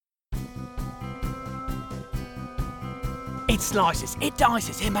It slices, it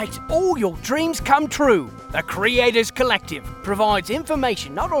dices, it makes all your dreams come true. The Creators Collective provides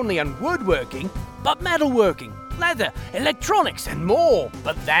information not only on woodworking, but metalworking, leather, electronics, and more.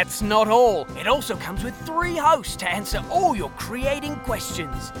 But that's not all. It also comes with 3 hosts to answer all your creating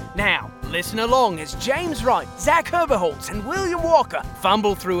questions. Now, listen along as James Wright, Zach Herberholtz, and William Walker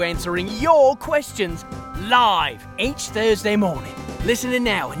fumble through answering your questions live each Thursday morning. Listen in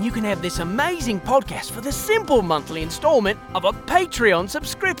now and you can have this amazing podcast for the simple monthly installment of a Patreon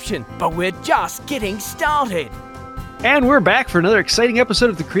subscription. But we're just getting started. And we're back for another exciting episode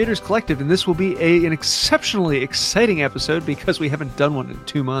of the Creators Collective, and this will be an exceptionally exciting episode because we haven't done one in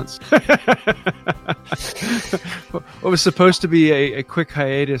 2 months. What was supposed to be a quick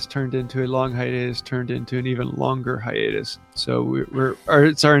hiatus turned into a long hiatus, turned into an even longer hiatus. So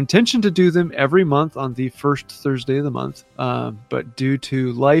it's our intention to do them every month on the first Thursday of the month, but due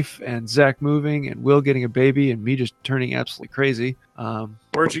to life and Zach moving and Will getting a baby and me just turning absolutely crazy.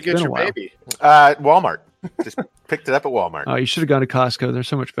 Where'd you get your baby? Walmart. Just picked it up at Walmart. Oh, you should have gone to Costco. They're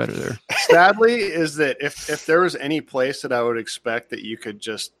so much better there. Sadly, is that if there was any place that I would expect that you could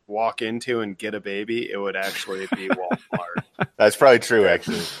just walk into and get a baby, it would actually be Walmart. That's probably true,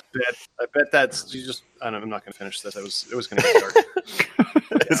 actually. I bet that's you just. I'm not going to finish this. It was going to get dark.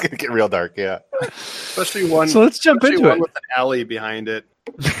 It's going to get real dark, yeah. Especially one. So let's jump into it. With an alley behind it.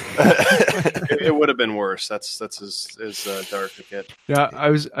 It would have been worse. That's as dark as it gets. Yeah, I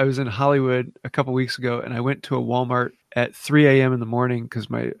was in Hollywood a couple weeks ago, and I went to a Walmart at 3 a.m. in the morning because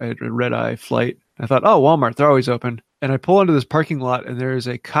I had a red-eye flight. I thought, oh, Walmart, they're always open. And I pull into this parking lot, and there is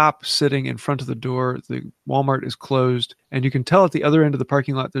a cop sitting in front of the door. The Walmart is closed, and you can tell at the other end of the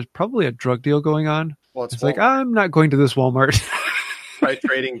parking lot there's probably a drug deal going on. Well, it's like, I'm not going to this Walmart. By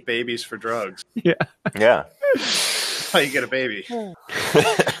trading babies for drugs. Yeah. Yeah. How you get a baby. I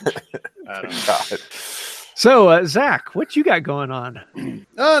don't know. God. So, Zach, what you got going on?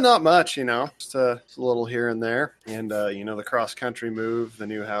 Not much, just a little here and there. And, the cross-country move, the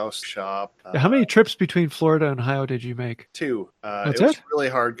new house, shop. How many trips between Florida and Ohio did you make? 2. That's it was it? really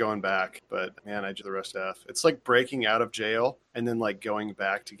hard going back, but, man, I did the rest of it. It's like breaking out of jail and then, going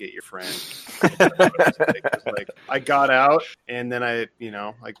back to get your friend. I got out, and then I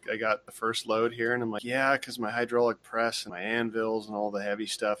got the first load here, and I'm like, yeah, because my hydraulic press and my anvils and all the heavy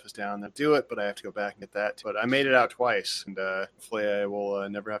stuff is down there. Do it, but I have to go back and get that. But I made it out twice, and hopefully I will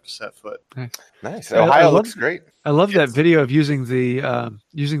never have to set foot. Nice. Ohio looks great. I love that video of using the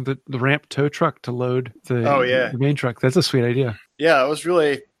ramp tow truck to load the main truck. That's a sweet idea. Yeah, it was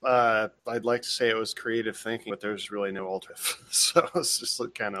really. I'd like to say it was creative thinking, but there's really no alternative. So it's just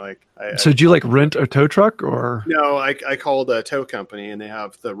kind of like. So did you rent a tow truck or? No, I called a tow company, and they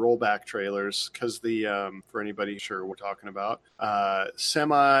have the rollback trailers because for anybody sure we're talking about,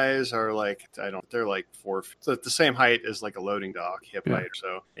 semis are they're 4 feet, so the same height as a loading dock, hip height or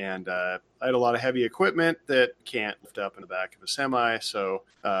so, and I had a lot of heavy equipment that can't lift up in the back of a semi, so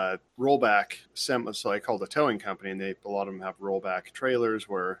rollback semi. So I called a towing company, and a lot of them have rollback trailers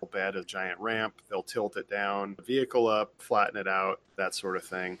where they'll bed a giant ramp, they'll tilt it down, the vehicle up, flatten it out, that sort of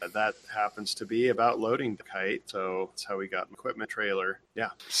thing. That happens to be about loading the kite, so that's how we got an equipment trailer. Yeah,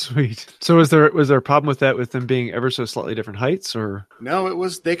 sweet. So was there a problem with that, with them being ever so slightly different heights, or no? It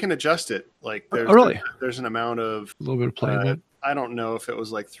was, they can adjust it. Really? There's an amount of a little bit of play in it. I don't know if it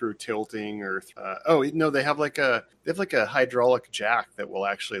was through tilting or they have a hydraulic jack that will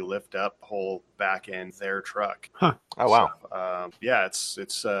actually lift up the whole back end of their truck. Huh. Oh wow.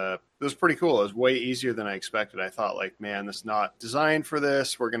 So, it was pretty cool. It was way easier than I expected. I thought man, this is not designed for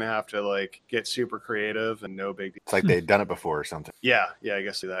this. We're gonna have to get super creative, and no big deal. It's like they'd done it before or something. Yeah, I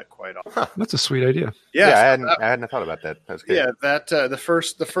guess do that quite often. Huh. That's a sweet idea. Yeah, I hadn't thought about that. That's good. Yeah, that the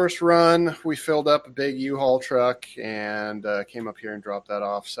first run we filled up a big U-Haul truck and came up here and dropped that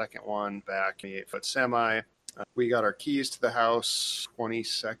off. Second one back, an 8-foot semi. We got our keys to the house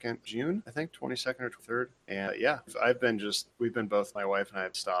 22nd June, I think, 22nd or 23rd. And we've been both, my wife and I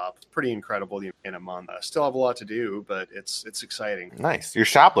have stopped. It's pretty incredible in a month. Still have a lot to do, but it's exciting. Nice. Your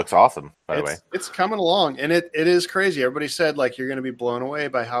shop looks awesome, by the way. It's coming along, and it is crazy. Everybody said you're going to be blown away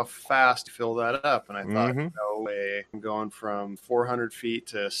by how fast you fill that up. And I thought, no way. I'm going from 400 feet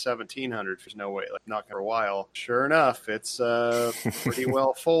to 1,700. There's no way. Not for a while. Sure enough, it's pretty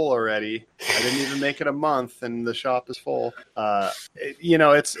well full already. I didn't even make it a month. month and the shop is full. But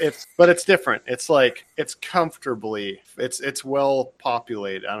it's different. It's like it's comfortably, it's well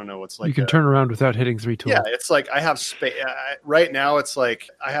populated. I don't know what's like. You can turn around without hitting 3 tools. Yeah, it's like I have space right now. It's like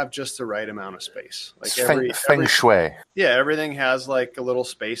I have just the right amount of space. Like feng shui. Yeah, everything has like a little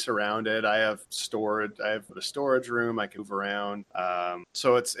space around it. I have storage. I have a storage room. I can move around.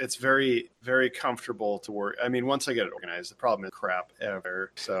 So it's very, very comfortable to work. I mean, once I get it organized, the problem is crap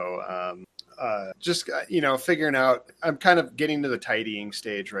ever. So just figuring out. I'm kind of getting to the tidying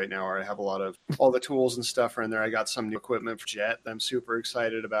stage right now, where I have a lot of all the tools and stuff are in there. I got some new equipment for Jet that I'm super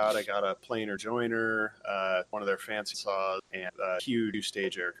excited about. I got a planer joiner, one of their fancy saws, and a huge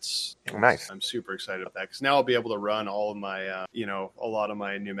 2-stage air. Nice. I'm super excited about that because now I'll be able to run all of my, a lot of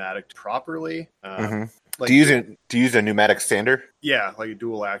my pneumatic properly. Like, do you use a pneumatic sander? Yeah, like a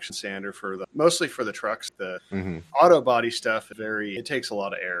dual action sander mostly for the trucks. The auto body stuff, it takes a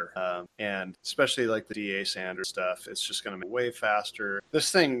lot of air, and especially like the DA sander stuff, it's just going to be way faster.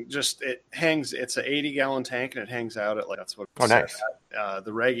 This thing it's an 80-gallon tank and it hangs out at that's what. Oh, nice. I have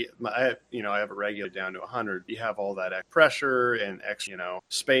a regulator down to 100. You have all that pressure and extra,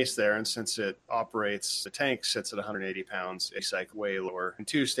 space there, and since the tank sits at 180 pounds, it's like way lower and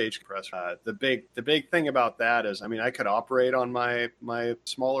 2-stage compressor. The big thing about that is, I mean, I could operate on my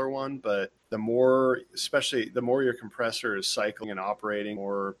smaller one, but the more your compressor is cycling and operating,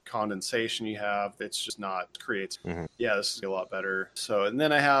 more condensation you have. It's just creates. Yeah, this is a lot better. So, and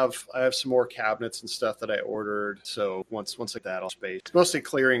then I have some more cabinets and stuff that I ordered. So once like that, I'll space. It's mostly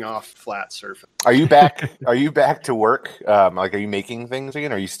clearing off flat surface. Are you back? Are you back to work? Are you making things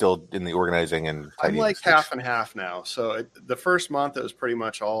again? Or are you still in the organizing and? I'm like half and half now. So the first month it was pretty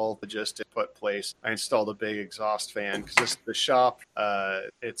much all logistics put place. I installed a big exhaust fan because the shop.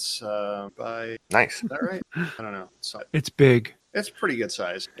 It's nice. Is that right? I don't know. It's big. It's pretty good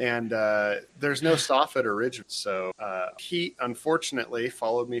size. And there's no soffit or ridge. So heat, unfortunately,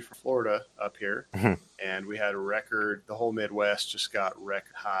 followed me from Florida up here. And we had the whole Midwest just got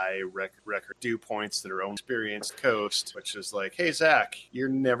record dew points that are on experienced coast, which is like, hey, Zach, you're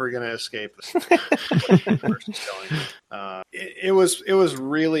never going to escape this. It was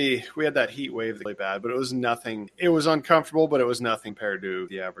really, we had that heat wave really bad, but it was nothing. It was uncomfortable, but it was nothing compared to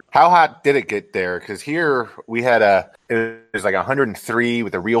the average. How hot did it get there? Because here we had it was like 103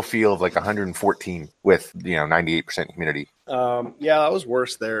 with a real feel of like 114 with 98% humidity. Yeah, that was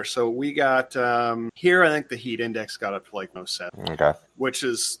worse there. So we got here. I think the heat index got up to like 7. Okay,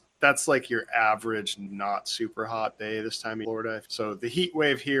 that's like your average not super hot day this time in Florida. So the heat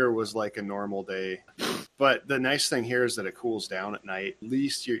wave here was like a normal day. But the nice thing here is that it cools down at night. At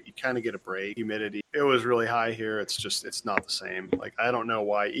least you kind of get a break. Humidity. It was really high here. It's not the same. Like, I don't know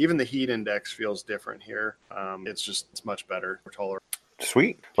why. Even the heat index feels different here. It's much better. We're taller.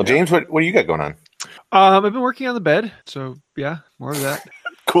 Sweet. Well, James, what do you got going on? I've been working on the bed. So yeah, more of that.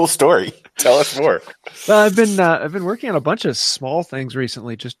 Cool story. Tell us more. I've been working on a bunch of small things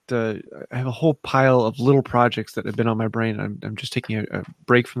recently. Just I have a whole pile of little projects that have been on my brain. I'm just taking a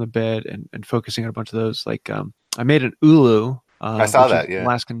break from the bed and focusing on a bunch of those. Like I made an ulu. I saw that. Yeah,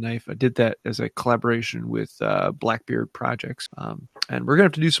 Alaskan knife. I did that as a collaboration with Blackbeard Projects, and we're gonna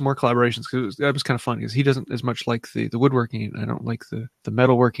have to do some more collaborations because that was kind of fun because he doesn't as much like the woodworking, and I don't like the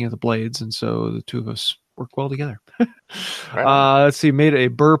metalworking of the blades, and so the two of us work well together. Right. Let's see, made a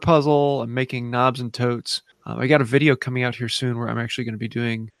burr puzzle. I'm making knobs and totes. I got a video coming out here soon where I'm actually going to be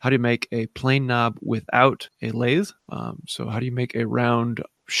doing how to make a plain knob without a lathe. So how do you make a round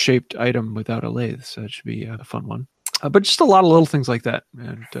shaped item without a lathe? So that should be a fun one. But just a lot of little things like that.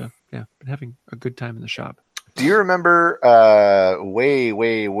 And been having a good time in the shop. Do you remember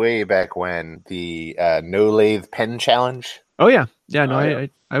way back when the no lathe pen challenge? Oh, yeah. Yeah, no,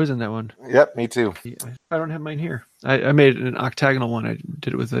 I was in that one. Yep, me too. I don't have mine here. I made an octagonal one. I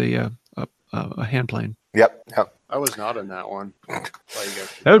did it with a hand plane. Yep. I was not in that one. That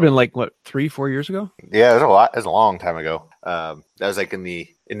would have been like, what, 3-4 years ago? Yeah, it was a long time ago. That was like in the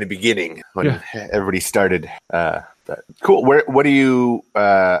beginning when everybody started. Cool. What are you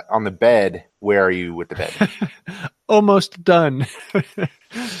on the bed? Where are you with the bed? Almost done.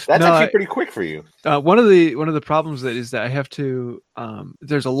 That's actually pretty quick for you. One of the problems is that I have to.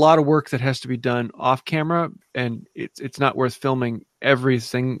 There's a lot of work that has to be done off camera, and it's not worth filming every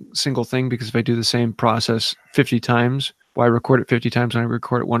single thing because if I do the same process 50 times, I record it 50 times and I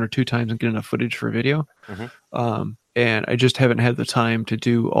record it 1 or 2 times and get enough footage for a video. And I just haven't had the time to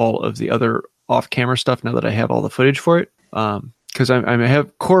do all of the other off-camera stuff now that I have all the footage for it. Because I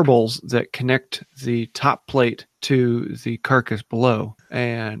have corbels that connect the top plate to the carcass below,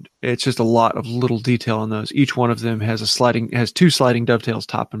 and it's just a lot of little detail on those. Each one of them has two sliding dovetails,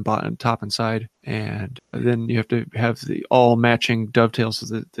 top and bottom, top and side, and then you have to have the all matching dovetails.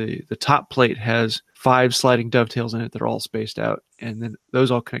 So the top plate has 5 sliding dovetails in it that are all spaced out, and then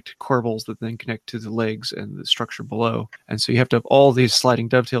those all connect to corbels that then connect to the legs and the structure below. And so you have to have all these sliding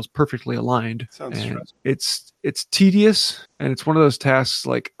dovetails perfectly aligned. Sounds and stressful. it's tedious, and it's one of those tasks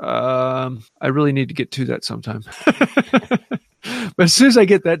like I really need to get to that sometime. But as soon as I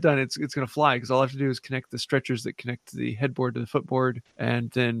get that done, it's going to fly, because all I have to do is connect the stretchers that connect the headboard to the footboard,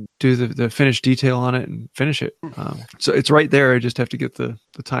 and then do the finished detail on it and finish it. So it's right there. I just have to get the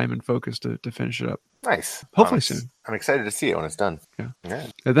time and focus to finish it up. Nice. Hopefully soon. I'm excited to see it when it's done. Yeah. Yeah.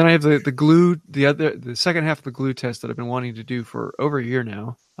 And then I have the glue, the second half of the glue test that I've been wanting to do for over a year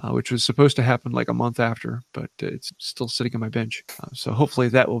now, which was supposed to happen like a month after, but it's still sitting on my bench. So hopefully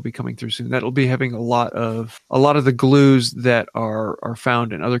that will be coming through soon. That'll be having a lot of the glues that are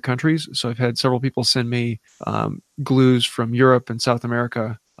found in other countries. So I've had several people send me glues from Europe and South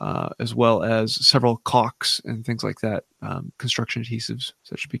America, as well as several caulks and things like that, construction adhesives.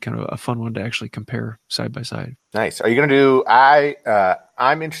 So that should be kind of a fun one to actually compare side by side. Nice. Are you going to do?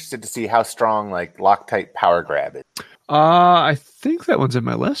 I'm interested to see how strong like Loctite Power Grab is. I think that one's in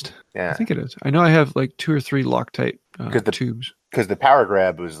my list. Yeah, I think it is. I know I have like 2 or 3 Loctite the tubes. Because the Power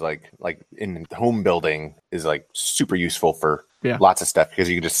Grab was like in home building is like super useful for lots of stuff, because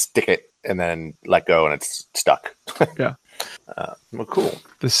you can just stick it and then let go and it's stuck. Yeah. Well, cool.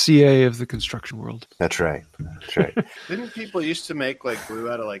 The CA of the construction world. That's right. That's right. Didn't people used to make like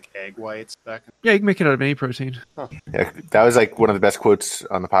glue out of like egg whites back? Yeah, you can make it out of any protein. Yeah, that was like one of the best quotes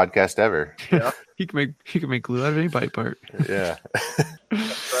on the podcast ever. Yeah, You can make glue out of any body part. Yeah.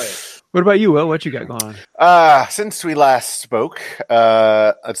 that's right. What about you, Will? What you got going on? Since we last spoke,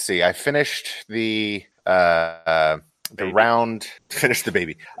 let's see. I finished the round. Finished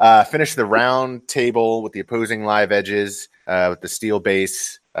the round table with the opposing live edges with the steel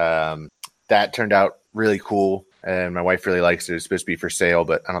base. That turned out really cool, and my wife really likes it. It's supposed to be for sale,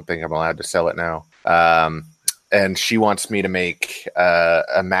 but I don't think I'm allowed to sell it now. And she wants me to make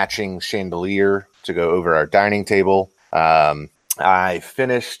a matching chandelier to go over our dining table. I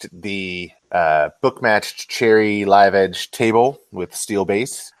finished the book matched cherry live edge table with steel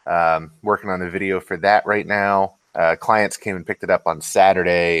base. Working on the video for that right now. Clients came and picked it up on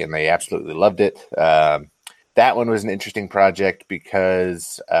Saturday, and they absolutely loved it. That one was an interesting project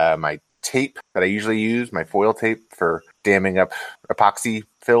because my tape that I usually use, my foil tape for damming up epoxy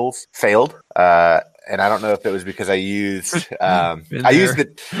fills, failed. And I don't know if it was because I used the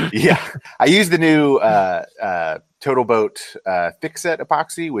new Total Boat thick set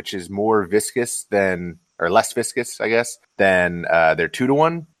epoxy, which is more viscous less viscous, I guess, than their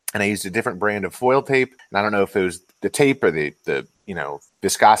 2-to-1. And I used a different brand of foil tape. And I don't know if it was the tape or the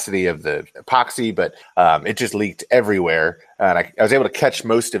viscosity of the epoxy, but it just leaked everywhere. And I was able to catch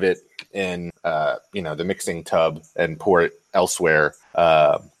most of it in the mixing tub and pour it elsewhere.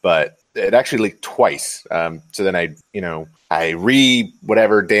 But it actually leaked twice. So then I dammed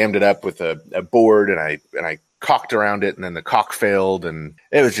it up with a board, and I caulked around it, and then the caulk failed, and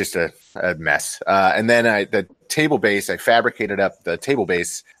it was just a mess. And then the table base, I fabricated up the table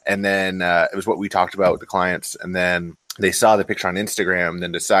base, and then it was what we talked about with the clients. And then they saw the picture on Instagram, and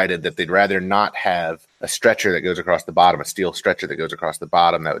then decided that they'd rather not have a stretcher that goes across the bottom, a steel stretcher that goes across the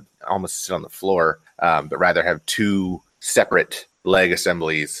bottom that would almost sit on the floor, but rather have 2 separate leg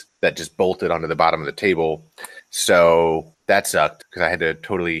assemblies that just bolted onto the bottom of the table. So that sucked, because I had to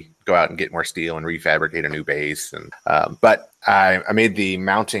totally go out and get more steel and refabricate a new base. And but I made the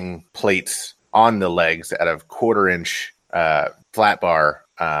mounting plates on the legs out of 1/4-inch flat bar,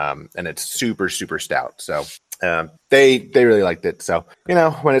 and it's super, super stout. So they really liked it. So,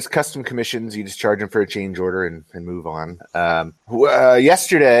 when it's custom commissions, you just charge them for a change order and move on.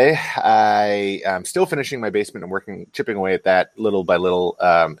 Yesterday, I'm still finishing my basement and chipping away at that little by little.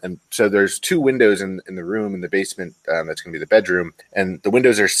 And so there's 2 windows in the room in the basement. That's going to be the bedroom. And the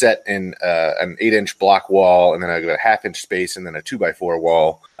windows are set in an 8-inch block wall, and then I've got a 1/2-inch space, and then a 2x4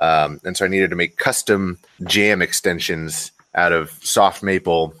 wall. And so I needed to make custom jamb extensions out of soft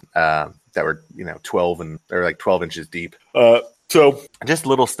maple, that were 12 inches deep. So just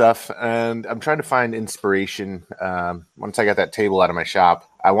little stuff, and I'm trying to find inspiration. Once I got that table out of my shop,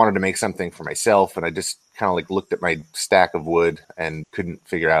 I wanted to make something for myself, and I just kind of looked at my stack of wood and couldn't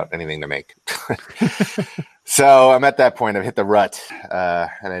figure out anything to make. So I'm at that point. I've hit the rut,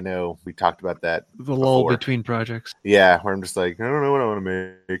 and I know we talked about that. The lull before. between projects. Yeah, where I'm just like, I don't know what I want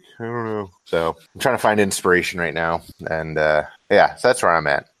to make. I don't know. So I'm trying to find inspiration right now, and so that's where I'm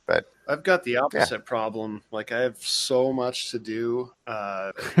at. But I've got the opposite problem. Like, I have so much to do.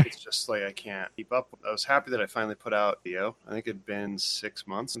 It's just like I can't keep up. I was happy that I finally put out video. I think it'd been 6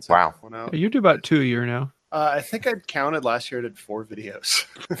 months since I put one out. You do about 2 a year now. I think I counted last year. I did 4 videos.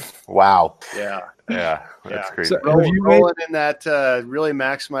 Wow. Yeah. That's crazy. So, Rolling in that, really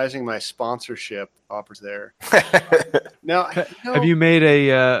maximizing my sponsorship offers there. Now, have you made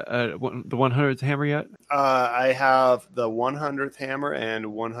the 100th hammer yet? I have the 100th hammer and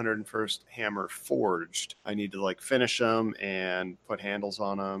 101st hammer forged. I need to finish them and put handles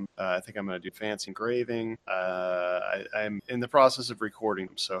on them. I think I'm going to do fancy engraving. I'm in the process of recording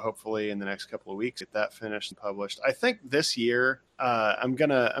them, so hopefully in the next couple of weeks get that finished and published. I think this year I'm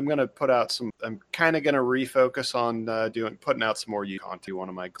gonna put out some. I'm kind of gonna refocus on putting out some more content. One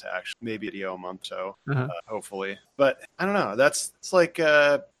of my actually maybe a video a month, so hopefully. But I don't know. It's like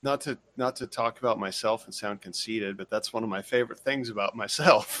not to talk about myself and sound conceited, but that's one of my favorite things about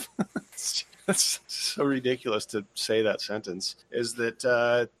myself. That's so ridiculous to say that sentence. Is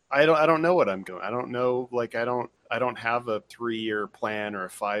that I don't know what I'm doing. I don't know. I don't have a 3-year plan or a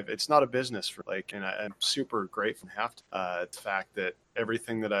 5. It's not a business for and I'm super grateful to have the fact that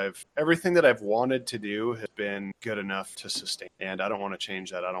everything that I've wanted to do has been good enough to sustain, and I don't want to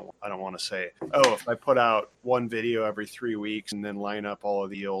change that. I don't want to say, oh, if I put out one video every 3 weeks and then line up all of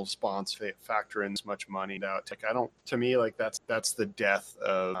the deals, factor in as much money out. To me, that's the death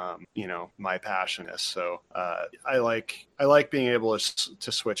of my passion. So I like being able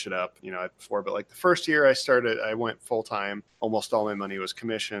to switch it up. Before, but the first year I went full time. Almost all my money was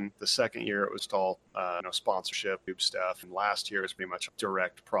commission. The second year it was all sponsorship stuff, and last year it was pretty much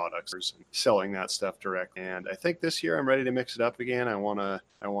direct products and selling that stuff direct. And I think this year I'm ready to mix it up again. I want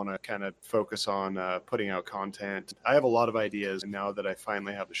to kind of focus on putting out content. I have a lot of ideas, and now that I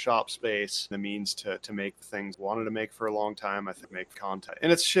finally have the shop space, the means to make the things I wanted to make for a long time, I think make content.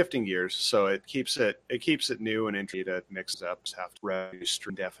 And it's shifting gears, so it keeps it new and interesting to mix it up. Just have to revenue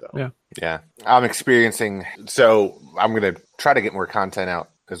stream definitely. Yeah. I'm experiencing. So I'm going to try to get more content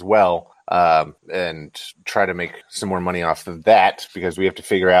out as well. And try to make some more money off of that, because we have to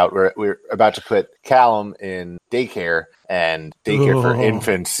figure out we're about to put Callum in daycare, and daycare for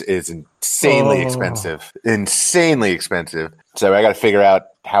infants is insanely expensive. So I got to figure out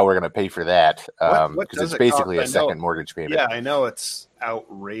how we're going to pay for that, because it's basically a second mortgage payment. Yeah, I know it's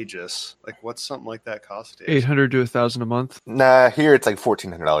outrageous. What's something like that cost? $800 to $1,000 a month. Nah, here it's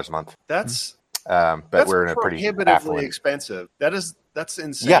 $1,400 a month. That's we're in a pretty prohibitively expensive. That's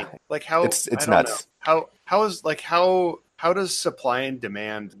insane. Yeah, how it's nuts. How does supply and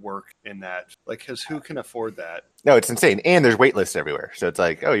demand work in that? Because who can afford that? No, it's insane. And there's wait lists everywhere. So it's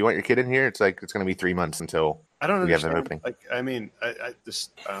oh, you want your kid in here? It's it's going to be 3 months until I don't we have understand. them opening. I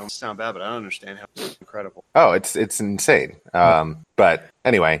don't sound bad, but I don't understand how it's incredible. Oh, it's insane. But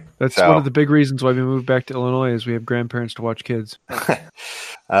anyway, that's one of the big reasons why we moved back to Illinois is we have grandparents to watch kids.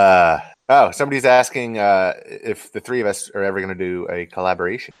 Somebody's asking if the three of us are ever going to do a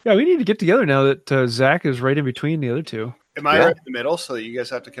collaboration. Yeah, we need to get together now that Zach is right in between the other two. Am I right in the middle so that you guys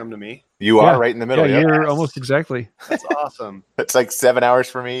have to come to me? You are right in the middle. Yeah, you're almost exactly. That's awesome. It's 7 hours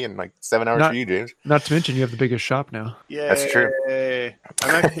for me and 7 hours for you, James. Not to mention you have the biggest shop now. Yeah, that's true.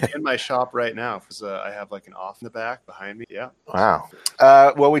 I'm actually in my shop right now because I have an off in the back behind me. Yeah. Wow.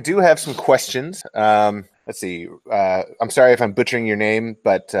 Well, we do have some questions. Let's see. I'm sorry if I'm butchering your name,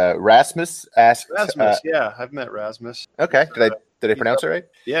 but Rasmus asked. Rasmus, yeah, I've met Rasmus. Okay. Did I pronounce it right?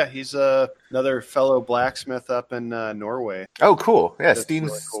 Yeah, he's another fellow blacksmith up in Norway. Oh, cool. Yeah,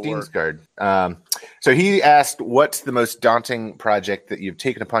 Stensgaard. So he asked, what's the most daunting project that you've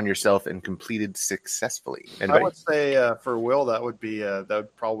taken upon yourself and completed successfully? Anybody? I would say for Will, that would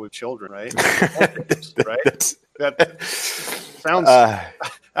probably children, right? Right? That sounds,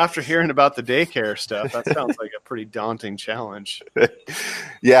 after hearing about the daycare stuff, that sounds like a pretty daunting challenge.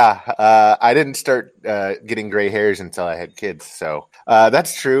 Yeah, I didn't start getting gray hairs until I had kids, so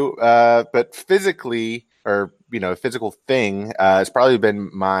that's true. But physically, or a physical thing, it's probably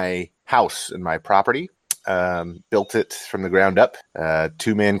been my house and my property. Built it from the ground up.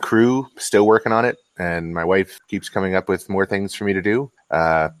 2-man crew, still working on it, and my wife keeps coming up with more things for me to do.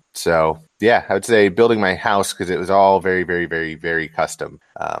 So yeah, I would say building my house, because it was all very, very, very, very custom.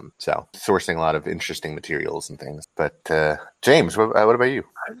 So sourcing a lot of interesting materials and things. But James, what about you?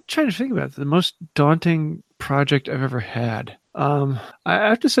 I'm trying to think about it. The most daunting project I've ever had. I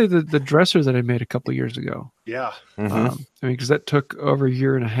have to say the dresser that I made a couple of years ago. Yeah. Mm-hmm. Because that took over a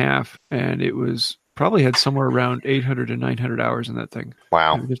year and a half, and it was probably had somewhere around 800 to 900 hours in that thing.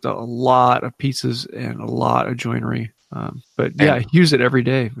 Wow. Just a lot of pieces and a lot of joinery. But yeah, I use it every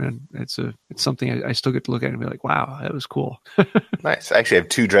day, man. It's something I still get to look at and be like, wow, that was cool. Nice. I actually have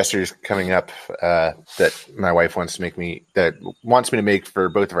 2 dressers coming up that my wife wants me to make for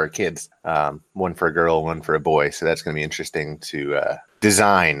both of our kids. One for a girl, one for a boy. So that's going to be interesting to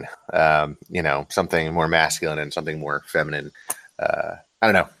design, something more masculine and something more feminine. I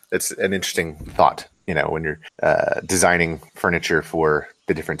don't know. It's an interesting thought, when you're designing furniture for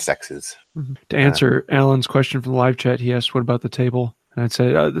the different sexes. Mm-hmm. To answer Alan's question from the live chat, he asked, what about the table? And I'd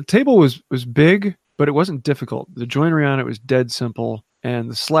say the table was big, but it wasn't difficult. The joinery on it was dead simple, and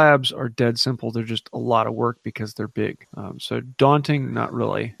the slabs are dead simple. They're just a lot of work because they're big. So daunting, not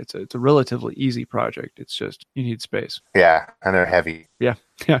really. It's a relatively easy project. It's just you need space. Yeah, and they're heavy. Yeah,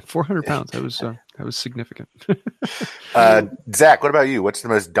 400 pounds. That was significant. Zach, what about you? What's the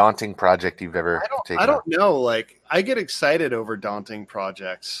most daunting project you've ever taken? I don't know. Like, I get excited over daunting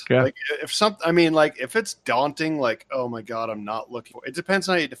projects. Yeah. Like, if it's daunting, like, oh my God, I'm not looking for it. Depends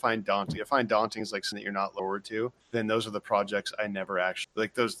on how you define daunting. If I find daunting is like something that you're not forward to, then those are the projects I never actually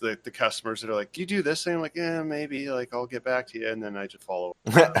like. Those the customers that are like, do you do this thing? I'm like, yeah, maybe. Like, I'll get back to you, and then I just follow.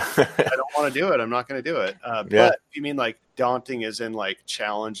 I don't want to do it. I'm not going to do it. But you mean like daunting is in like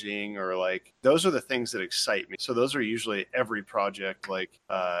challenging, or like those are the things that excite me. So those are usually every project. Like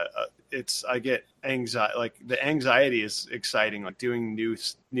I get anxiety. Like the anxiety is exciting, like doing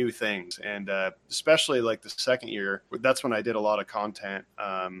new things, and especially like the second year, that's when I did a lot of content.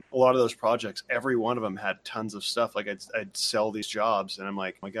 A lot of those projects, every one of them had tons of stuff. Like I'd sell these jobs, and I'm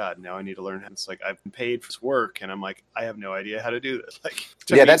like, oh my God, now I need to learn how. It's like I've been paid for this work, and I'm like, I have no idea how to do this. Like,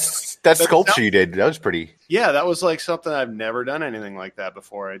 that sculpture you did, that was pretty. Yeah, that was like something I've never done anything like that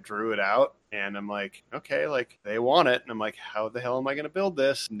before. I drew it out, and I'm like, okay, like they want it, and I'm like, how the hell am I going to build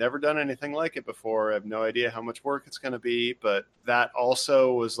this? Never done anything like it before. I have no idea how much work it's going to be, but that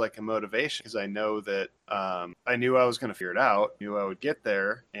also was like a motivation because I know that I knew I was going to figure it out, knew I would get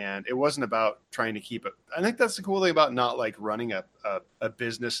there, and it wasn't about trying to keep it. I think that's the cool thing about not like running a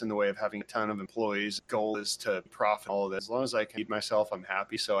business in the way of having a ton of employees. Goal is to profit all of this. As long as I can feed myself, I'm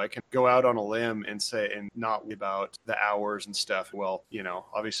happy. So I can go out on a limb and say, and not worry about the hours and stuff. Well,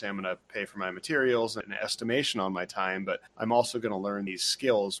 obviously I'm going to pay for my materials and an estimation on my time, but I'm also going to learn these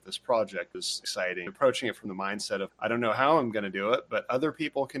skills. This project is exciting. Approaching it from the mindset of, I don't know how I'm going to do it, but other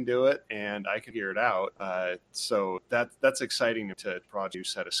people can do it and I can figure it out. So that's exciting to project a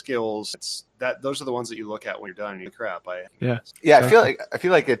set of skills. Those are the ones that you look at when you're done and you crap. I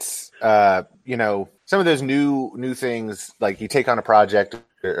feel like it's some of those new things, like you take on a project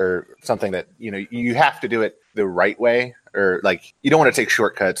or something that you have to do it the right way, or like you don't want to take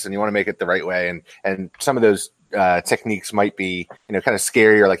shortcuts and you want to make it the right way, and some of those techniques might be kind of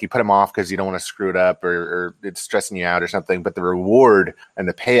scary, or like you put them off because you don't want to screw it up, or it's stressing you out or something. But the reward and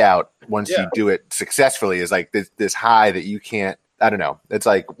the payout once you do it successfully is like this high that you can't. I don't know. It's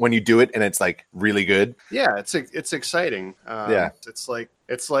like when you do it and it's like really good. Yeah, it's exciting.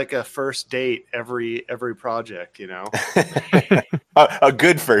 It's like a first date every project, A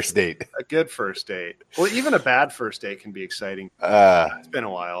good first date. A good first date. Well, even a bad first date can be exciting. It's been a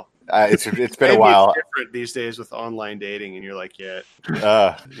while. It's been a while. It's different these days with online dating, and you're like, yeah.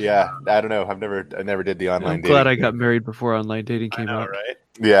 I don't know. I never did the online dating. I'm glad I got married before online dating came out. Right?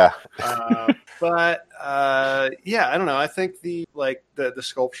 Yeah. But I don't know. I think the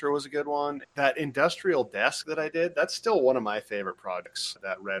sculpture was a good one. That industrial desk that I did, that's still one of my favorite projects.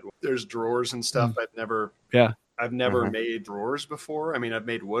 That red one. There's drawers and stuff. I've never made drawers before. I mean, I've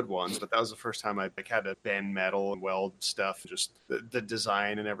made wood ones, but that was the first time I had to bend metal and weld stuff. Just the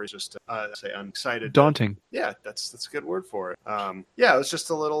design and everything. Just I'm excited. Daunting. Yeah, that's a good word for it. It was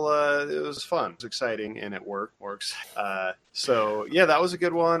just a little. It was fun. It was exciting, and it works. So yeah, that was a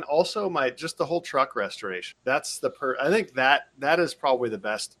good one. Also, the whole truck restoration. That's I think that is probably the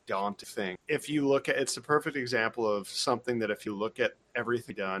best daunting thing. If you look at, it's a perfect example of something that if you look at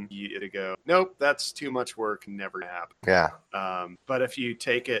everything done, you go, nope, that's too much work, never gonna happen. Yeah. But if you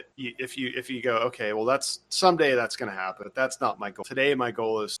take it, if you go, okay, well, that's someday that's gonna happen, but that's not my goal. Today, my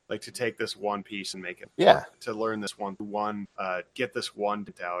goal is like to take this one piece and make it. Yeah. To learn this one, get this one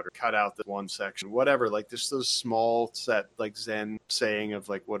out, or cut out this one section, whatever. Like just those small set, like Zen saying of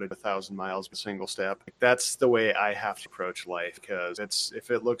like, what 1,000 miles a single step. Like, that's the way I have to approach life, because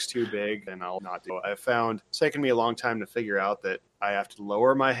if it looks too big, then I'll not do it. I've found it's taken me a long time to figure out that I have to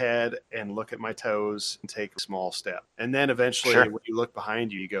lower my head and look at my toes and take a small step. And then eventually when you look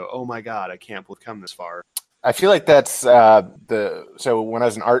behind you, you go, oh my God, I can't believe I've come this far. I feel like that's so when I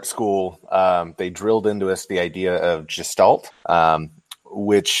was in art school, they drilled into us the idea of Gestalt,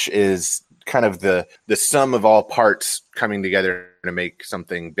 which is kind of the sum of all parts coming together to make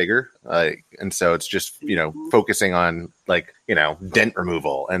something bigger. And so it's just, focusing on dent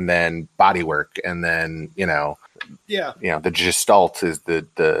removal and then body work. And then, the gestalt is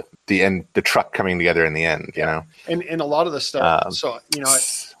the end, the truck coming together in the end, And a lot of the stuff.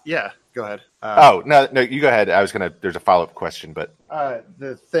 Yeah, go ahead. No, you go ahead. There's a follow-up question, but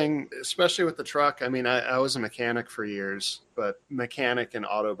the thing, especially with the truck, I mean, I was a mechanic for years, but mechanic and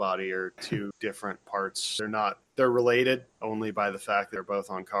auto body are two different parts. They're related only by the fact they're both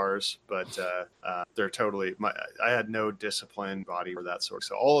on cars, but they're totally. I had no discipline body or that sort.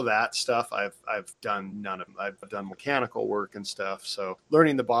 So all of that stuff, I've done none of them. I've done mechanical work and stuff. So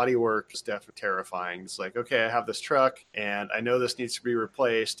learning the body work is definitely terrifying. It's like, okay, I have this truck and I know this needs to be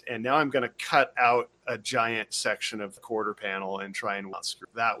replaced, and now I'm going to cut out a giant section of the quarter panel and try and weld screw.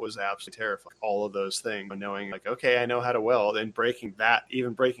 That was absolutely terrifying. All of those things, knowing okay, I know how to weld, and breaking that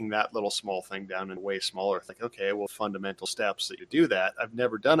little small thing down in way smaller. Like, okay, well, fundamental steps that you do that. I've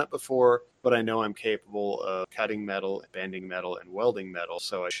never done it before, but I know I'm capable of cutting metal, bending metal, and welding metal,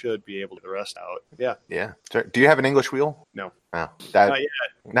 so I should be able to get the rest out. Yeah. Yeah. So, do you have an English wheel? No. Oh,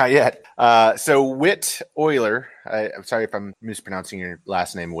 not yet. So Whit Euler, I'm sorry if I'm mispronouncing your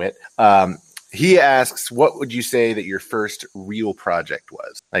last name, Whit. He asks, what would you say that your first real project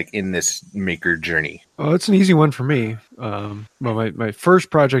was, in this maker journey? Oh, it's an easy one for me. My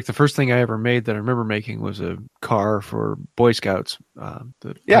first project, the first thing I ever made that I remember making was a car for Boy Scouts,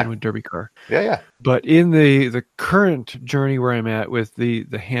 the Pinewood Derby car. Yeah. But in the current journey where I'm at with the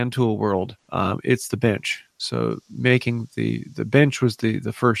hand tool world, it's the bench. So making the bench was the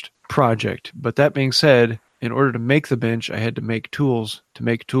first project. But that being said, in order to make the bench, I had to make tools to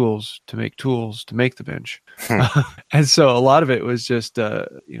make tools to make tools to make the bench. And so a lot of it was just,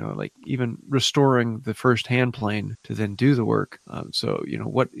 even restoring the first hand plane to then do the work. So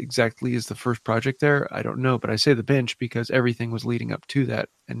what exactly is the first project there? I don't know, but I say the bench because everything was leading up to that.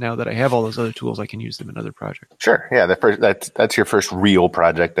 And now that I have all those other tools, I can use them in other projects. Sure. Yeah. That's your first real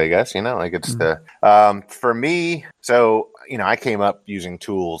project, I guess, it's for me. So, I came up using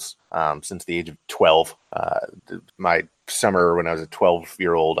tools since the age of 12. My summer when I was a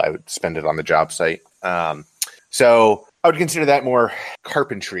 12-year-old, I would spend it on the job site. So I would consider that more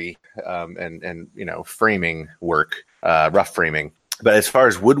carpentry and framing work, rough framing. But as far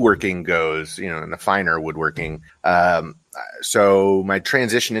as woodworking goes, in the finer woodworking, so my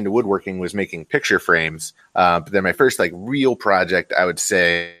transition into woodworking was making picture frames. But then my first real project, I would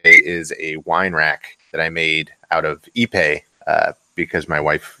say, is a wine rack that I made out of Ipe because my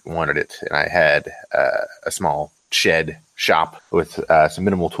wife wanted it, and I had a small shed shop with some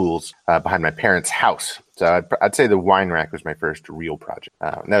minimal tools behind my parents' house. So I'd say the wine rack was my first real project.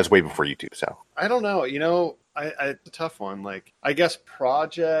 And that was way before YouTube. So I don't know. It's a tough one. I guess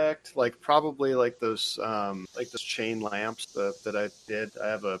project, probably those chain lamps that I did. I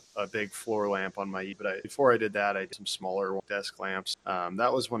have a big floor lamp on my, but before I did that, I did some smaller desk lamps.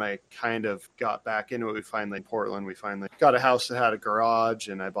 That was when I kind of got back into it. In Portland, we finally got a house that had a garage,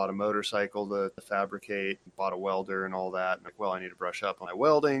 and I bought a motorcycle to fabricate, bought a welder and all that. And I need to brush up on my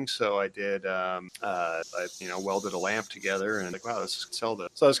welding. So I did, I welded a lamp together, and wow, let's sell this.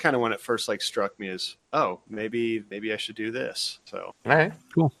 So that's kind of when it first struck me as, oh, maybe I should do this. So, all right,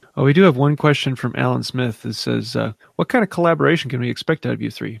 cool. Oh, we do have one question from Alan Smith that says, what kind of collaboration can we expect out of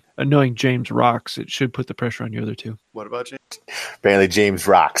you three? Knowing James rocks, it should put the pressure on you other two. What about James? Apparently James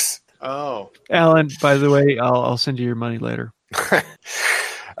rocks. Oh, Alan, by the way, I'll send you your money later.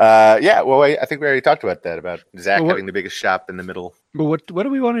 Yeah, well, I think we already talked about that, about Zach having the biggest shop in the middle. Well, what do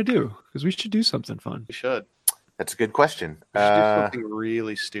we want to do? Because we should do something fun. We should. That's a good question. We should do something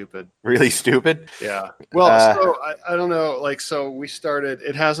really stupid. Really stupid? Yeah. Well, so I don't know. So we started.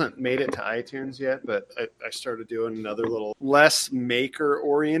 It hasn't made it to iTunes yet, but I started doing another little less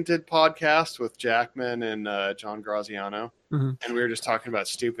maker-oriented podcast with Jackman and John Graziano. Mm-hmm. And we were just talking about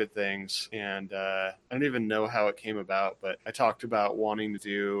stupid things, and I don't even know how it came about, but I talked about wanting to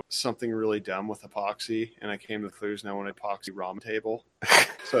do something really dumb with epoxy, and I came to the conclusion I wanted an epoxy ramen table.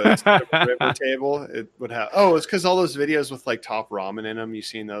 So it's a river table. It would have. Oh, it's because all those videos with top ramen in them. You've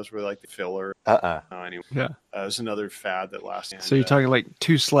seen those where the filler. Anyway, yeah. It was another fad that lasted. So you're talking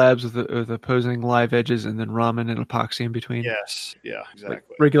two slabs with opposing live edges, and then ramen and epoxy in between. Yes. Yeah.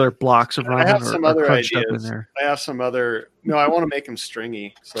 Exactly. Regular blocks of ramen. I have some other ideas. Up in there. I have some other. No, I want to make them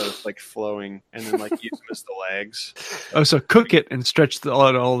stringy, so it's flowing, and then use them as the legs. Oh, so cook it and stretch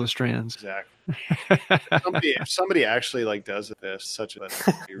all the strands. Exactly. Somebody actually does this. Such a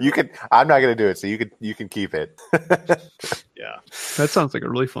you could. I'm not going to do it, so you can keep it. Yeah, that sounds like a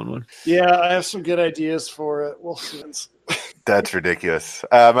really fun one. Yeah, I have some good ideas for it. We'll see. That's ridiculous.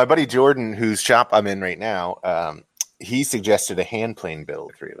 My buddy Jordan, whose shop I'm in right now, he suggested a hand plane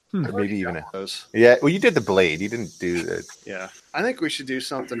build for you, or maybe even a Those. yeah. Well, you did the blade. You didn't do the. Yeah, I think we should do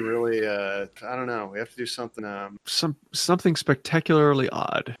something really. I don't know. We have to do something. Something spectacularly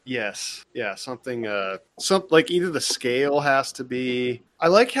odd. Yes, yeah, something. Like either the scale has to be. I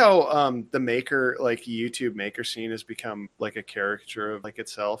like how the maker, like YouTube maker scene, has become like a caricature of like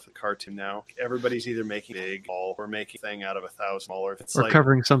itself, a cartoon now. Everybody's either making big ball or making a thing out of 1,000 smaller. It's Or like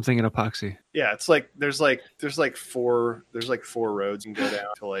covering something in epoxy. yeah, it's like there's like four roads you can go down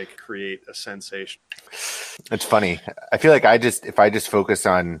to like create a sensation. It's funny. I feel like if I just focus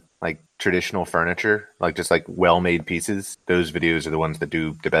on like traditional furniture, like just like well-made pieces, those videos are the ones that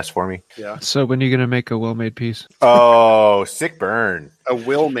do the best for me. Yeah, So when are you going to make a well-made piece? Oh, sick burn. a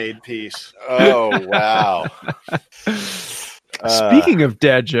will-made piece. Oh, wow. Speaking of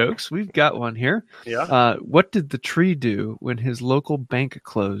dad jokes, we've got one here. Yeah, What did the tree do when his local bank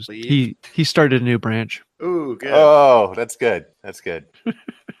closed? Leave. He started a new branch. ooh, good. Oh, that's good. That's good.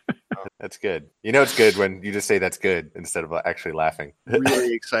 That's good. You know, it's good when you just say that's good instead of actually laughing.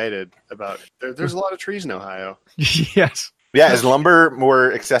 Really excited about it. There's a lot of trees in Ohio. Yes. Yeah, is lumber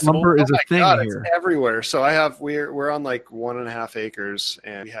more accessible? Lumber is Oh a my thing God, here. it's everywhere. So we're on like 1.5 acres,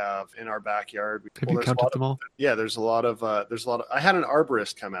 and we have in our backyard. Have you counted them all? Yeah, there's a lot of. I had an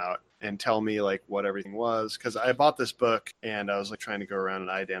arborist come out and tell me like what everything was, because I bought this book and I was like trying to go around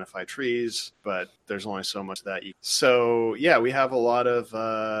and identify trees, but there's only so much that you. So yeah, we have a lot of.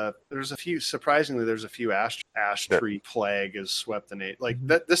 There's a few. Surprisingly, there's a few ash tree plague has swept the nation. Like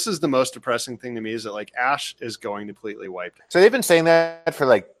that. This is the most depressing thing to me, is that like ash is going to completely wiped. So they've been saying that for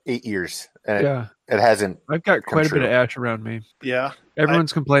like 8 years, and Yeah. it hasn't. I've got quite a bit true. of ash around me. Yeah,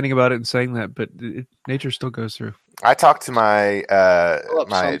 Everyone's complaining about it and saying that, but nature still goes through. I talked to my pull up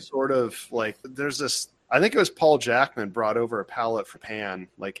my some sort of like there's this. I think it was Paul Jackman brought over a pallet from Japan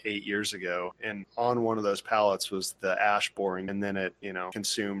like 8 years ago, and on one of those pallets was the ash boring, and then it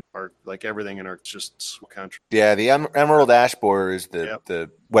consumed our like everything in our just country. yeah, the emerald ash borer is the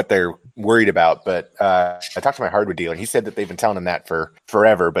what they're worried about. But I talked to my hardwood dealer, and he said that they've been telling him that for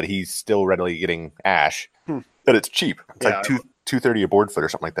forever, but he's still readily getting ash. But it's cheap. It's like $230 a board foot or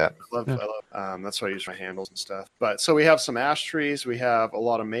something like that. I love. That's what I use for my handles and stuff. But so we have some ash trees. We have a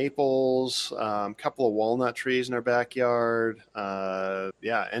lot of maples, a couple of walnut trees in our backyard.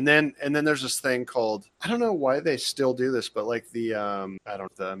 Yeah, and then there's this thing called, I don't know why they still do this, but like the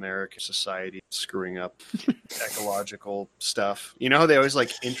American Society screwing up ecological stuff. You know how they always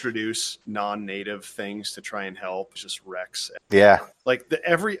like introduce non-native things to try and help, just wrecks. Yeah. Like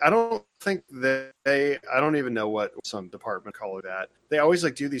I don't think that I don't even know what some department call it that. They always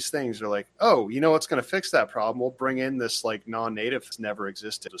like do these things. They're like, oh, you know what's going to fix that problem? We'll bring in this like non-native that's never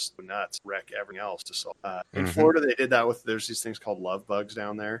existed, just nuts, wreck everything else to solve. In Florida, they did that with, there's these things called love bugs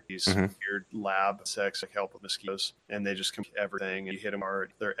down there. These weird lab insects that help with mosquitoes, and they just come everything, and you hit them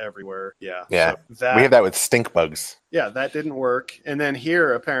hard. They're everywhere. Yeah. Yeah. So We have that with stink bugs. Yeah, that didn't work. And then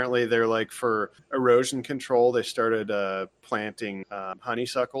here, apparently, they're like for erosion control, they started planting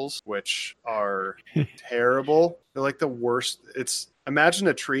honeysuckles, which are terrible. They're like the worst. Imagine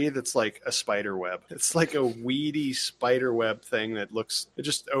a tree that's like a spider web. It's like a weedy spider web thing it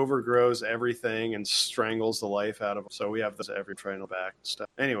just overgrows everything and strangles the life out of them. So we have this every trail back and stuff.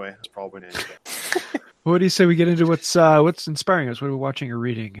 Anyway, that's probably an answer. What do you say we get into what's inspiring us? What are we watching or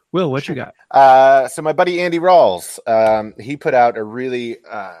reading? Will, what you got? So my buddy Andy Rawls, he put out a really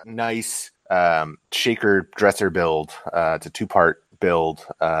nice shaker dresser build. It's a 2-part build,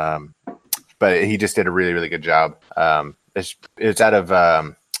 but he just did a really, really good job. It's out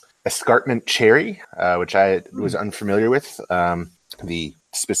of escarpment cherry, which I was unfamiliar with. The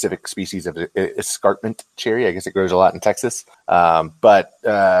specific species of escarpment cherry. I guess it grows a lot in Texas. But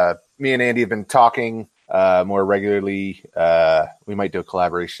me and Andy have been talking more regularly. We might do a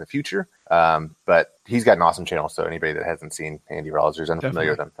collaboration in the future. But he's got an awesome channel. So anybody that hasn't seen Andy Rawls or is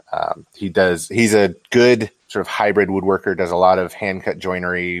unfamiliar with him, he's a good sort of hybrid woodworker, does a lot of hand cut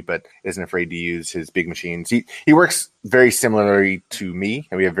joinery, but isn't afraid to use his big machines. He works very similarly to me,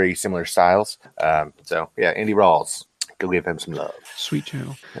 and we have very similar styles. So yeah, Andy Rawls, go give him some love. Sweet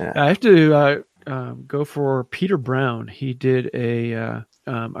channel. Yeah. I have to go for Peter Brown. He did a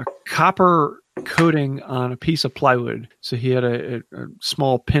copper coating on a piece of plywood. So he had a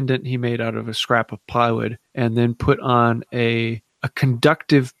small pendant he made out of a scrap of plywood, and then put on a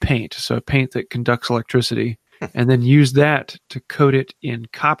conductive paint, so a paint that conducts electricity, and then use that to coat it in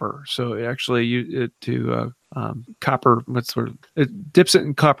copper. So it actually copper, it dips it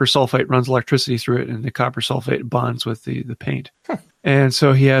in copper sulfate, runs electricity through it, and the copper sulfate bonds with the paint. And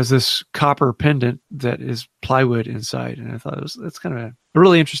so he has this copper pendant that is plywood inside. And I thought that's kind of a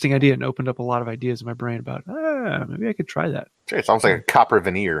really interesting idea, and opened up a lot of ideas in my brain about, maybe I could try that. Sure, it sounds like a copper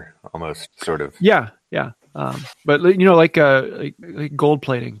veneer almost, sort of. Yeah. But like gold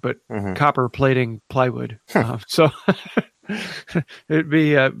plating, but copper plating plywood. So it'd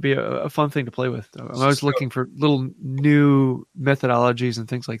be a fun thing to play with. I'm always looking for little new methodologies and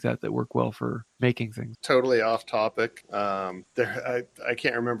things like that work well for making things. Totally off topic. I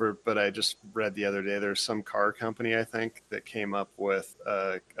can't remember, but I just read the other day there's some car company, I think, that came up with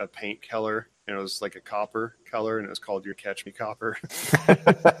a paint color. And it was like a copper color, and it was called Your Catch Me Copper.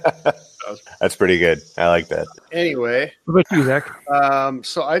 That's pretty good. I like that. Anyway. What about you, Zach?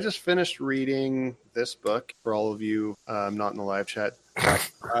 So I just finished reading this book for all of you not in the live chat.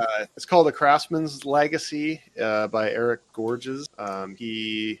 It's called The Craftsman's Legacy by Eric Gorges.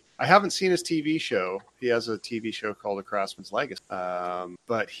 I haven't seen his TV show. He has a TV show called The Craftsman's Legacy.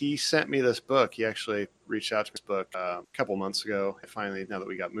 But he sent me this book. He actually reached out to this book a couple months ago. Finally, now that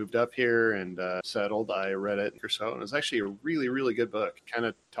we got moved up here and settled, I read it or so. And it was actually a really, really good book. It kind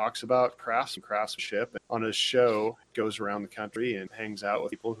of talks about crafts and craftsmanship. On his show, goes around the country and hangs out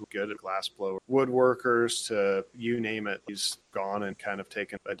with people who are good at glassblower, woodworkers, to you name it. He's gone and kind of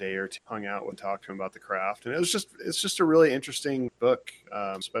taken a day or two, hung out and talked to him about the craft. And it's just a really interesting book,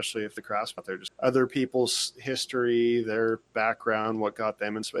 especially if the crafts out there, just other people's history, their background, what got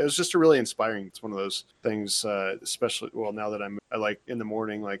them. And it was just a really inspiring. It's one of those things, especially, well, now that I like in the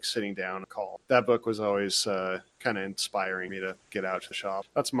morning, like sitting down and call. That book was always kind of inspiring me to get out to the shop.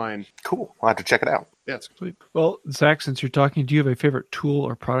 That's mine. Cool. I'll have to check it out. Yeah, it's Sweet. Well, Zach, since you're talking, do you have a favorite tool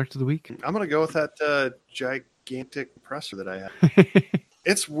or product of the week? I'm going to go with that gigantic compressor that I have.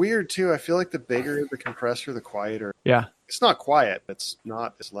 It's weird, too. I feel like the bigger the compressor, the quieter. Yeah. It's not quiet, but it's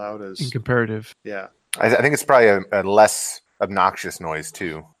not as loud as... In comparative. Yeah. I think it's probably a less obnoxious noise,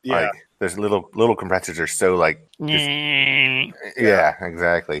 too. Yeah. Like, there's little compressors are so, like... yeah,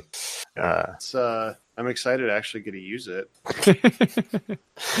 exactly. I'm excited to actually get to use it.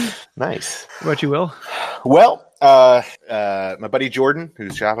 Nice. What about you, Will? Well, my buddy Jordan,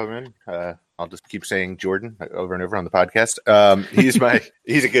 whose shop I'm in, I'll just keep saying Jordan over and over on the podcast.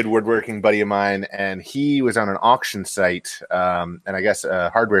 He's a good woodworking buddy of mine, and he was on an auction site, and I guess a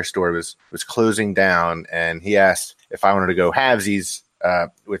hardware store was closing down, and he asked if I wanted to go halvesies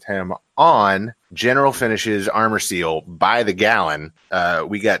with him on General Finishes Armor Seal by the gallon.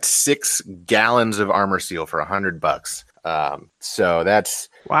 We got 6 gallons of Armor Seal for $100. So that's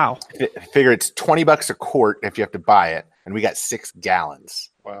wow. Figure it's $20 a quart if you have to buy it, and we got 6 gallons.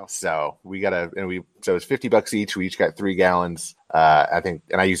 Wow. So so it's $50 each. We each got 3 gallons. I think,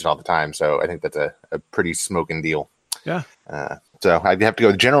 and I use it all the time. So I think that's a pretty smoking deal. Yeah. So I'd have to go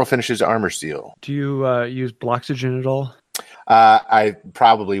with General Finishes Armor Seal. Do you use Bloxygen at all? I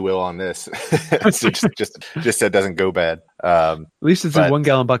probably will on this. just so it doesn't go bad. At least it's in 1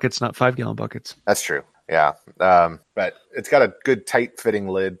 gallon buckets, not 5 gallon buckets. That's true. Yeah. But it's got a good tight fitting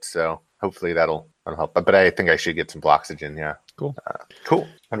lid, so hopefully that'll help. But I think I should get some Bloxygen. Yeah. Cool. Cool.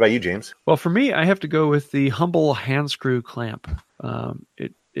 How about you, James? Well, for me, I have to go with the Humble hand screw clamp.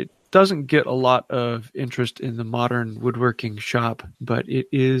 It doesn't get a lot of interest in the modern woodworking shop, but it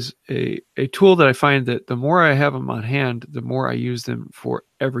is a tool that I find that the more I have them on hand, the more I use them for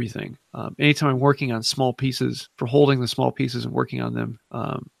everything. Anytime I'm working on small pieces, for holding the small pieces and working on them,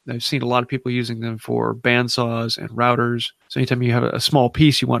 I've seen a lot of people using them for bandsaws and routers. So anytime you have a small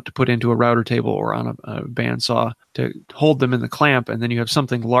piece you want to put into a router table or on a bandsaw, to hold them in the clamp, and then you have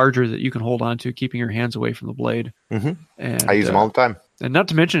something larger that you can hold on to, keeping your hands away from the blade. Mm-hmm. And I use them all the time. And not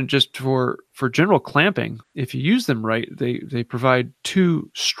to mention, just for general clamping, if you use them right, they provide 2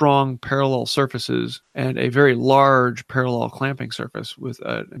 strong parallel surfaces and a very large parallel clamping surface with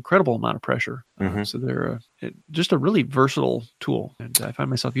an incredible amount of pressure. Mm-hmm. So they're just a really versatile tool, and I find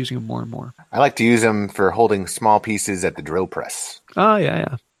myself using them more and more. I like to use them for holding small pieces at the drill press. Oh,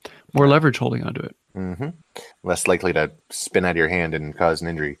 yeah. More leverage holding onto it. Mm-hmm. Less likely to spin out of your hand and cause an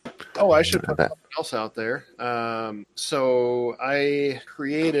injury. Oh, I should put something else out there. So I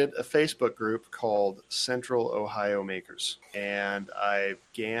created a Facebook group called Central Ohio Makers, and I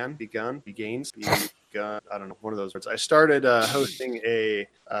began, I don't know, one of those words. I started hosting a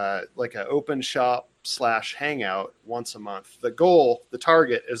like an open shop / hangout once a month. The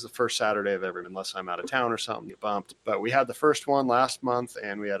target is the first Saturday of every month, unless I'm out of town or something, get bumped. But we had the first one last month,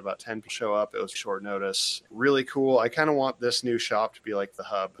 and we had about 10 people show up. It was short notice. Really cool. I kind of want this new shop to be like the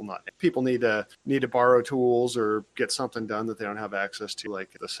hub. People need to borrow tools or get something done that they don't have access to.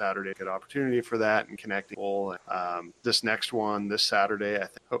 Like the Saturday, good opportunity for that and connecting people. This next one, this Saturday, I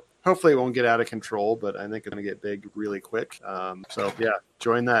think hopefully it won't get out of control, but I think it's going to get big really quick. So yeah,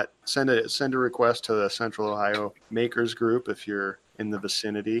 join that. Send a request to the Central Ohio Makers Group if you're in the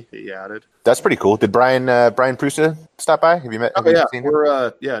vicinity that you added. That's pretty cool. Did Brian Prusa stop by? Have you met? Oh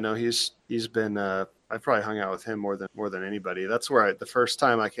yeah, he's been. I've probably hung out with him more than anybody. That's where the first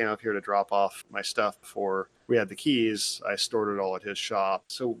time I came up here to drop off my stuff before we had the keys, I stored it all at his shop.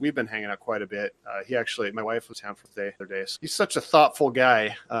 So we've been hanging out quite a bit. My wife was down for the other day. So he's such a thoughtful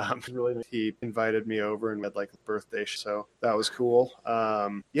guy. Really, he invited me over and we had like a birthday. So that was cool.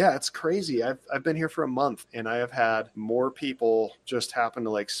 Yeah, it's crazy. I've been here for a month and I have had more people just happen to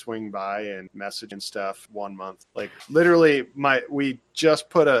like swing by and message and stuff 1 month. Like literally we just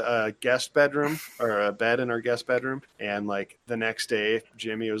put a guest bedroom or a bed in our guest bedroom. And like the next day,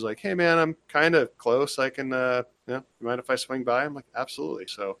 Jimmy was like, "Hey man, I'm kind of close. I can, you mind if I swing by?" I'm like, "Absolutely."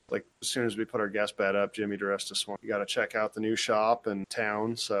 So like as soon as we put our guest bed up, Jimmy dressed to swing. You got to check out the new shop in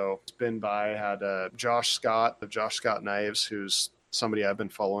town. So it's been by, had Josh Scott of Josh Scott Knives, who's somebody I've been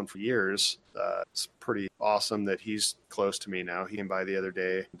following for years. It's pretty awesome that he's close to me now. He came by the other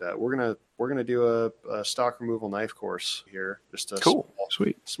day. We're gonna do a stock removal knife course here. Just a cool,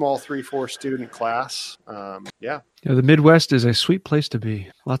 small 3-4 student class. Yeah, the Midwest is a sweet place to be.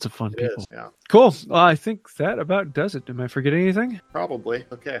 Lots of fun people. Yeah, cool. Well, I think that about does it. Am I forgetting anything? Probably.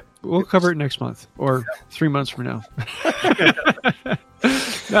 Okay, we'll cover it next month or 3 months from now.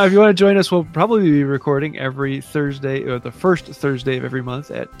 Now, if you want to join us, we'll probably be recording every Thursday, or the first Thursday of every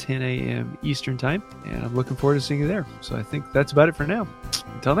month at 10 a.m. Eastern Time. And I'm looking forward to seeing you there. So I think that's about it for now.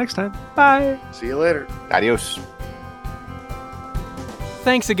 Until next time, bye. See you later. Adios.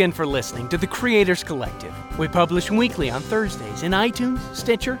 Thanks again for listening to The Creators Collective. We publish weekly on Thursdays in iTunes,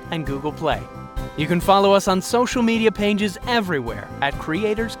 Stitcher, and Google Play. You can follow us on social media pages everywhere at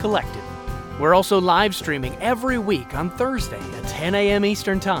Creators Collective. We're also live streaming every week on Thursday at 10 a.m.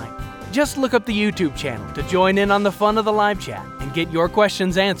 Eastern Time. Just look up the YouTube channel to join in on the fun of the live chat and get your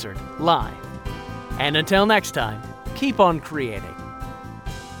questions answered live. And until next time, keep on creating.